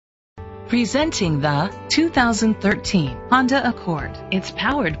Presenting the 2013 Honda Accord. It's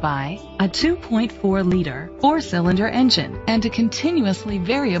powered by a 2.4-liter four-cylinder engine and a continuously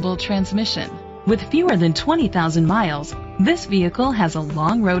variable transmission. With fewer than 20,000 miles, this vehicle has a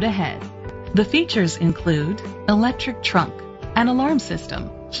long road ahead. The features include electric trunk, an alarm system,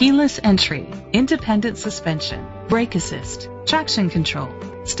 keyless entry, independent suspension, brake assist, traction control,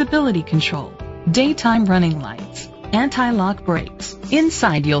 stability control, daytime running lights, anti-lock brakes.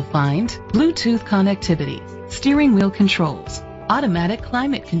 Inside you'll find Bluetooth connectivity, steering wheel controls, automatic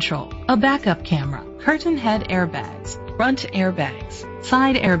climate control, a backup camera, curtain head airbags, front airbags,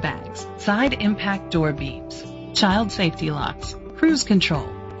 side impact door beams, child safety locks, cruise control.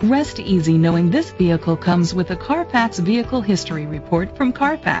 Rest easy knowing this vehicle comes with a Carfax Vehicle History Report from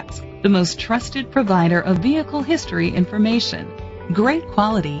Carfax, the most trusted provider of vehicle history information. Great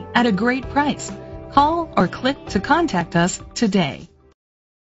quality at a great price. Call or click to contact us today.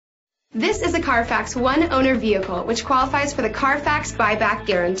 This is a Carfax one-owner vehicle which qualifies for the Carfax buyback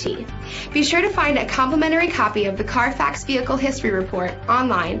guarantee. Be sure to find a complimentary copy of the Carfax Vehicle History Report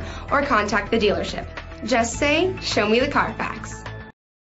online or contact the dealership. Just say, "Show me the Carfax."